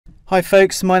Hi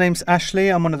folks, my name's Ashley,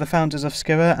 I'm one of the founders of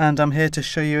Skira and I'm here to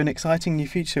show you an exciting new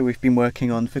feature we've been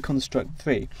working on for Construct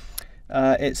 3.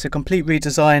 It's a complete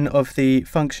redesign of the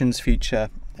functions feature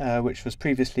which was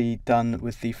previously done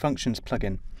with the functions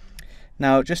plugin.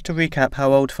 Now just to recap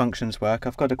how old functions work,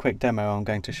 I've got a quick demo I'm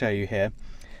going to show you here.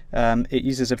 It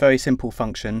uses a very simple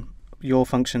function. Your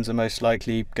functions are most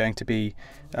likely going to be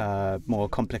more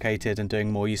complicated and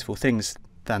doing more useful things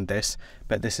than this,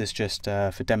 but this is just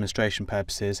for demonstration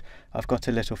purposes. I've got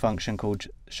a little function called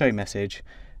show message,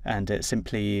 and it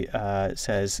simply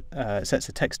sets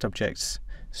a text objects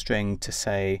string to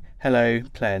say hello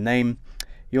player name,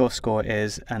 your score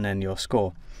is, and then your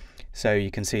score. So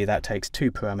you can see that takes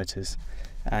two parameters.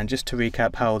 And just to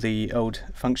recap how the old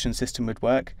function system would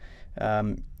work,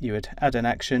 you would add an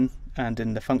action, and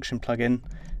in the function plugin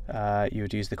you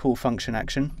would use the call function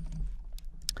action,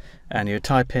 and you would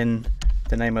type in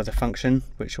the name of the function,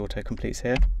 which auto completes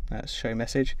here. That's show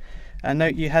message. And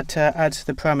note you had to add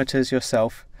the parameters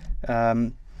yourself,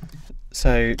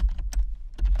 so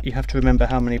you have to remember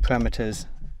how many parameters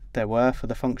there were for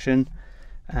the function,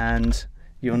 and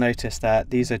you'll notice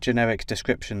that these are generic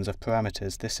descriptions of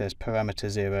parameters. This says parameter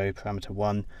 0, parameter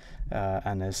 1,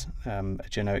 and there's a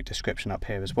generic description up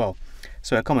here as well.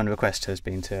 So a common request has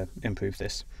been to improve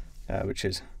this, which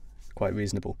is quite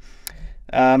reasonable.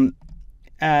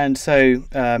 And so,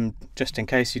 just in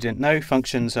case you didn't know,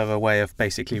 functions are a way of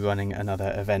basically running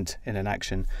another event in an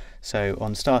action. So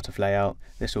on start of layout,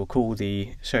 this will call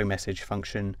the show message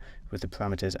function with the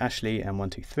parameters Ashley and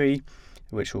 123,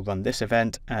 which will run this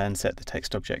event and set the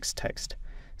text object's text.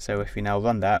 So if we now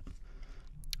run that,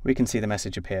 we can see the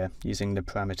message appear using the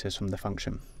parameters from the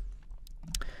function.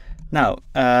 Now,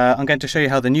 I'm going to show you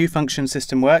how the new function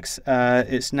system works.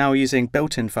 It's now using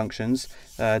built-in functions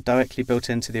directly built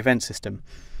into the event system.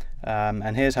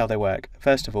 And here's how they work.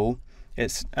 First of all,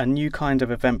 it's a new kind of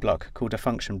event block called a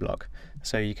function block.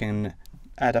 So you can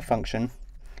add a function,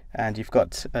 and you've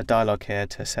got a dialog here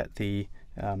to set the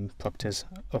properties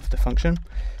of the function.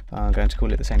 I'm going to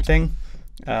call it the same thing.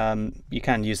 You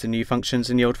can use the new functions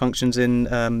and the old functions in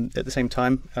at the same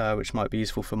time, which might be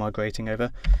useful for migrating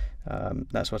over.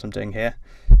 That's what I'm doing here,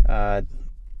 and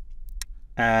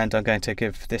I'm going to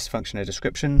give this function a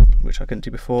description, which I couldn't do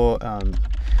before. I'm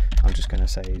just going to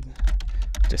say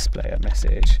display a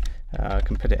message. I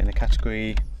can put it in a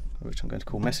category which I'm going to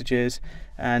call messages,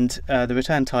 and the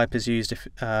return type is used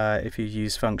if you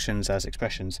use functions as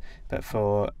expressions, but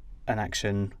for an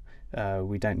action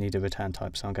we don't need a return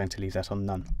type, so I'm going to leave that on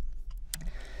none.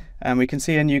 And we can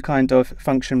see a new kind of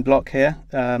function block here.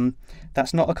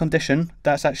 That's not a condition,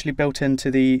 that's actually built into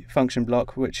the function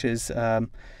block, which is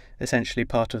essentially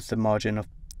part of the margin of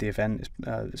the event.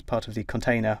 It's part of the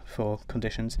container for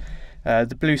conditions.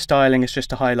 The blue styling is just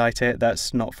to highlight it,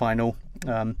 that's not final.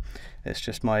 It's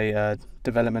just my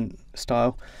development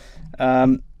style.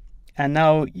 And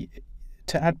now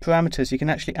to add parameters, you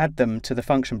can actually add them to the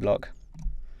function block.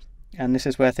 And this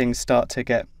is where things start to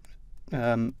get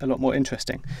a lot more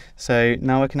interesting. So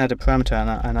now I can add a parameter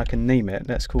and I can name it.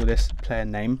 Let's call this player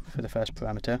name for the first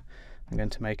parameter. I'm going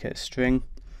to make it a string,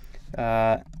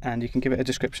 and you can give it a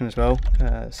description as well.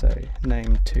 So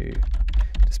name to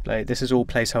display. This is all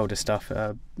placeholder stuff.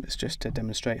 It's just to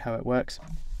demonstrate how it works.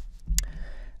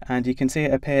 And you can see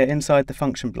it appear inside the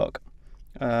function block.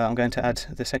 I'm going to add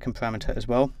the second parameter as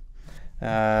well.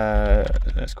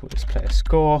 Let's call this player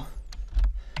score,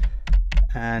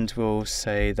 and we'll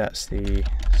say that's the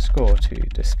score to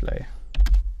display.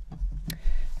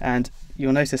 And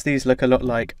you'll notice these look a lot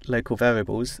like local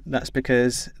variables. That's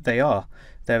because they are.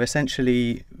 They're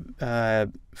essentially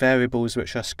variables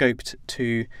which are scoped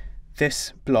to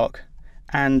this block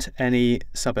and any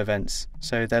sub-events.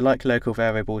 So they're like local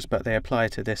variables, but they apply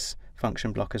to this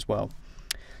function block as well.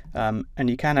 And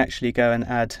you can actually go and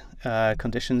add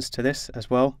conditions to this as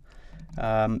well,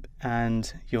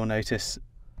 and you'll notice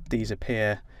these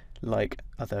appear like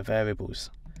other variables.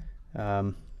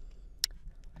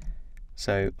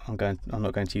 So I'm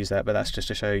not going to use that, but that's just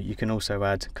to show you can also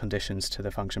add conditions to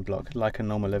the function block like a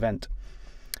normal event.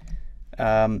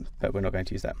 But we're not going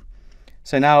to use that.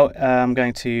 So now I'm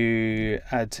going to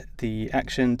add the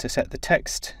action to set the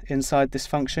text inside this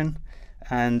function,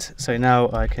 and so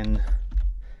now I can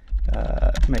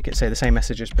make it say the same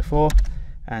message as before,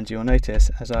 and you'll notice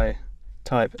as I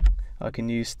type I can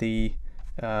use the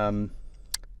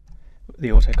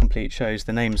autocomplete shows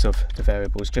the names of the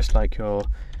variables, just like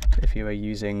if you were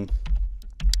using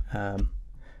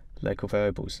local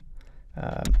variables.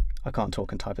 I can't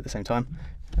talk and type at the same time.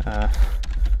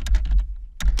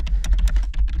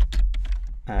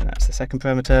 And that's the second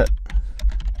parameter.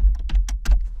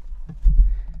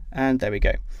 And there we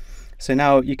go. So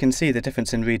now you can see the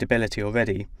difference in readability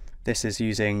already. This is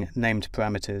using named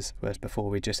parameters, whereas before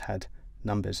we just had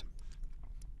numbers.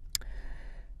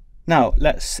 Now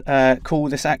let's call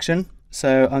this action.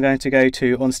 So I'm going to go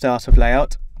to on start of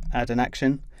layout, add an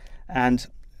action, and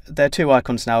there are two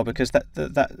icons now because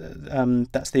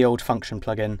that's the old function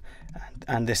plugin,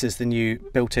 and this is the new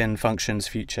built-in functions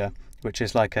feature, which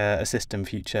is like a system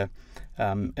feature.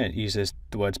 It uses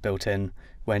the words built-in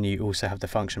when you also have the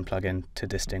function plugin to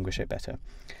distinguish it better.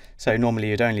 So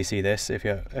normally you'd only see this if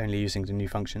you're only using the new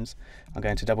functions. I'm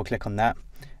going to double click on that,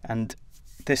 and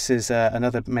this is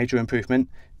another major improvement.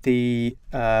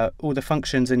 All the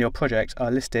functions in your project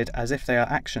are listed as if they are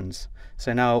actions.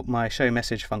 So now my show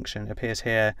message function appears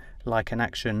here like an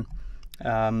action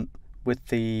with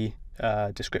the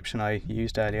description I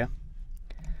used earlier.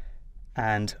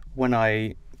 And when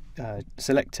I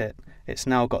select it, it's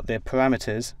now got the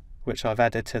parameters which I've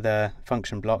added to the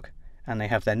function block, and they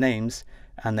have their names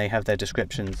and they have their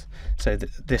descriptions. So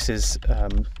this is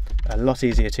a lot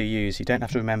easier to use. You don't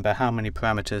have to remember how many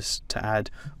parameters to add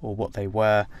or what they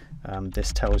were.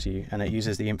 This tells you, and it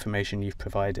uses the information you've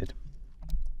provided.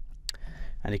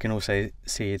 And you can also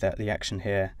see that the action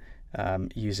here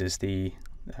uses the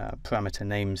parameter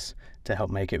names to help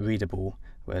make it readable,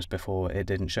 whereas before it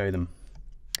didn't show them.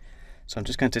 So I'm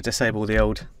just going to disable the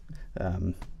old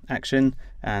action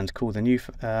and call the new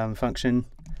function,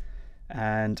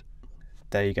 and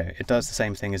there you go. It does the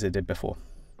same thing as it did before,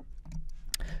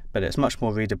 but it's much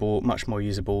more readable, much more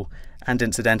usable, and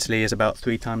incidentally is about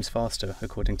 3 times faster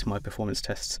according to my performance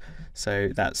tests. So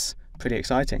that's pretty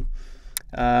exciting.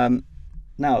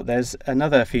 Now there's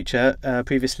another feature.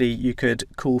 Previously you could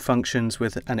call functions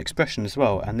with an expression as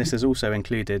well, and this is also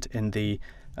included in the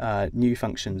new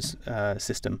functions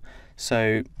system.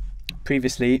 So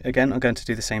previously, again, I'm going to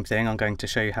do the same thing. I'm going to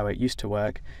show you how it used to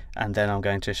work, and then I'm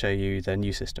going to show you the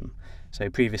new system. So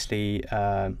previously,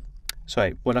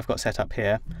 what I've got set up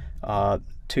here are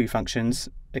 2 functions,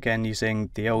 again using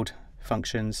the old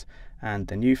functions and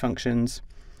the new functions,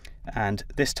 and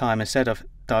this time instead of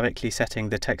directly setting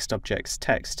the text object's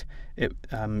text, it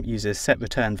uses set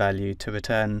return value to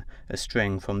return a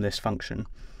string from this function,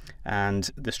 and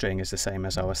the string is the same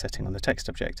as I was setting on the text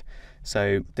object.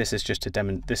 So this is just a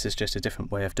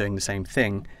different way of doing the same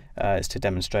thing. It's to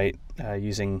demonstrate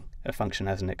using a function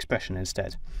as an expression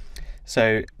instead.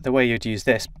 So the way you'd use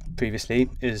this previously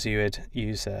is you would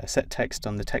use set text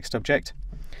on the text object,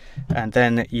 and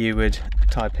then you would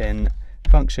type in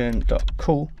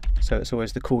function.call, so it's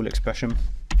always the call expression,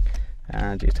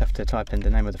 and you'd have to type in the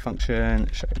name of the function,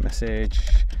 show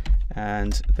message,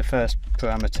 and the first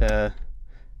parameter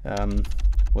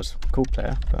was call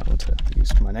player, but I want to use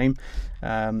my name.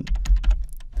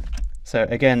 So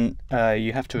again,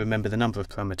 you have to remember the number of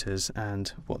parameters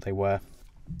and what they were.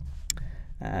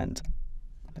 And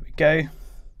there we go.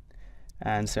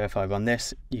 And so if I run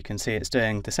this, you can see it's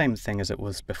doing the same thing as it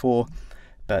was before,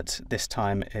 but this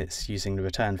time it's using the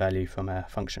return value from a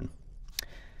function.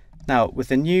 Now with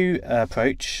the new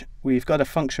approach, we've got a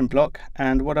function block,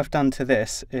 and what I've done to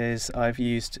this is I've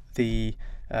used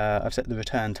I've set the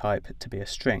return type to be a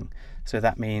string. So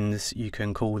that means you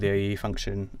can call the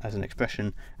function as an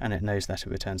expression and it knows that it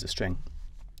returns a string.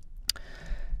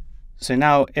 So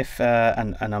now if,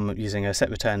 and I'm using a set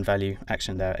return value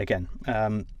action there again.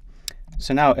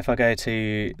 So now if I go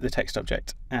to the text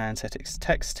object and set its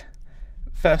text,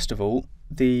 first of all,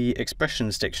 the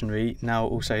expressions dictionary now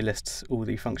also lists all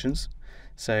the functions.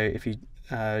 So if you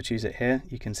choose it here,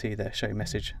 you can see the show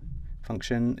message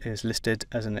function is listed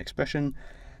as an expression,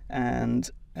 and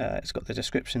it's got the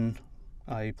description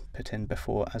I put in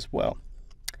before as well.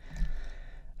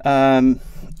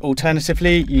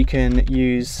 Alternatively, you can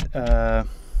use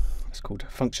it's called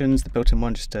functions, the built-in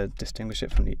one, just to distinguish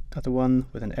it from the other one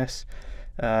with an S.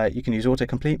 You can use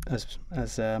autocomplete as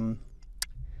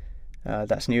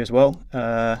that's new as well,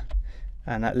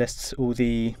 and that lists all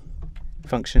the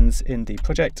functions in the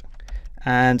project.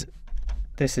 And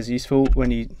this is useful when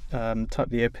you type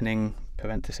the opening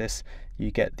parenthesis. You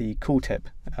get the call tip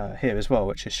here as well,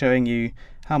 which is showing you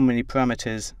how many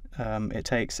parameters it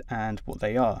takes and what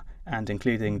they are, and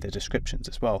including the descriptions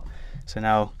as well. So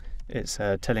now it's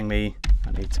telling me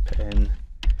I need to put in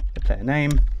the player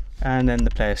name and then the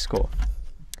player score.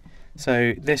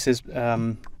 So this is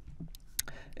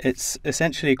it's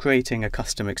essentially creating a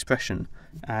custom expression,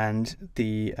 and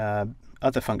the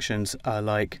other functions are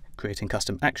like creating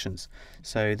custom actions.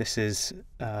 So this is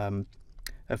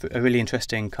a really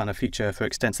interesting kind of feature for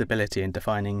extensibility in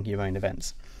defining your own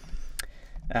events.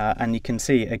 And you can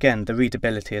see again the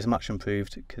readability is much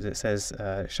improved because it says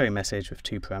show message with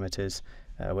 2 parameters,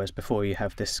 whereas before you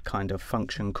have this kind of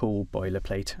function call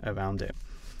boilerplate around it.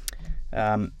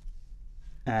 And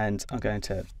I'm going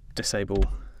to disable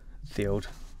the old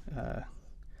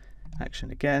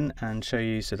action again and show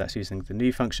you. So that's using the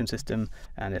new function system,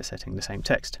 and it's setting the same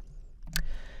text.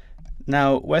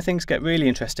 Now, where things get really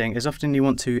interesting is often you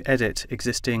want to edit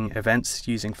existing events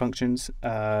using functions.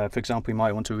 For example, you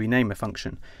might want to rename a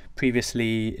function.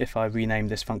 Previously, if I rename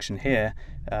this function here,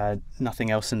 nothing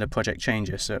else in the project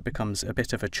changes, so it becomes a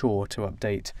bit of a chore to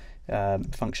update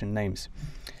function names.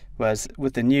 Whereas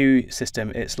with the new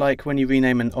system, it's like when you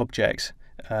rename an object,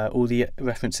 all the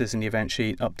references in the event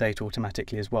sheet update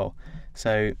automatically as well.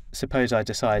 So suppose I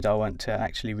decide I want to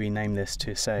actually rename this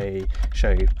to, say,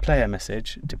 show player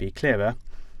message to be clearer,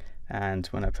 and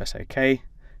when I press OK,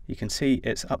 you can see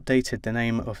it's updated the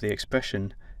name of the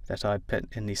expression that I put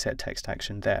in the set text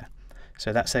action there.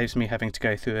 So that saves me having to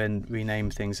go through and rename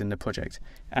things in the project.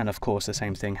 And of course the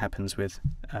same thing happens with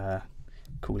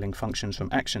calling functions from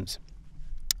actions.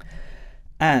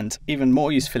 And even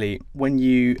more usefully, when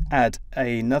you add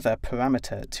another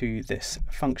parameter to this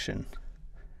function,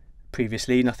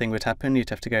 previously nothing would happen.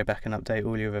 You'd have to go back and update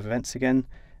all your events again.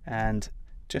 And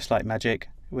just like magic,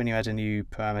 when you add a new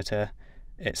parameter,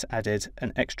 it's added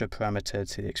an extra parameter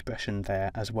to the expression there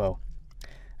as well.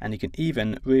 And you can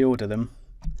even reorder them,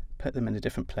 put them in a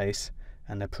different place,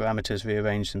 and the parameters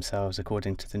rearrange themselves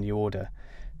according to the new order.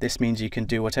 This means you can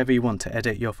do whatever you want to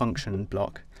edit your function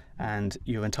block, and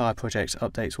your entire project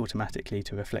updates automatically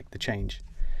to reflect the change.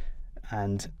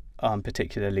 And I'm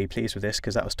particularly pleased with this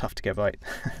because that was tough to get right.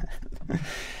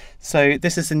 So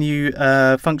this is the new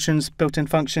built-in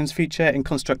functions feature in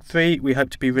Construct 3. We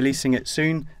hope to be releasing it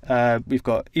soon. We've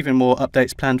got even more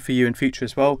updates planned for you in future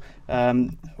as well.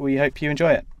 We hope you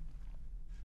enjoy it.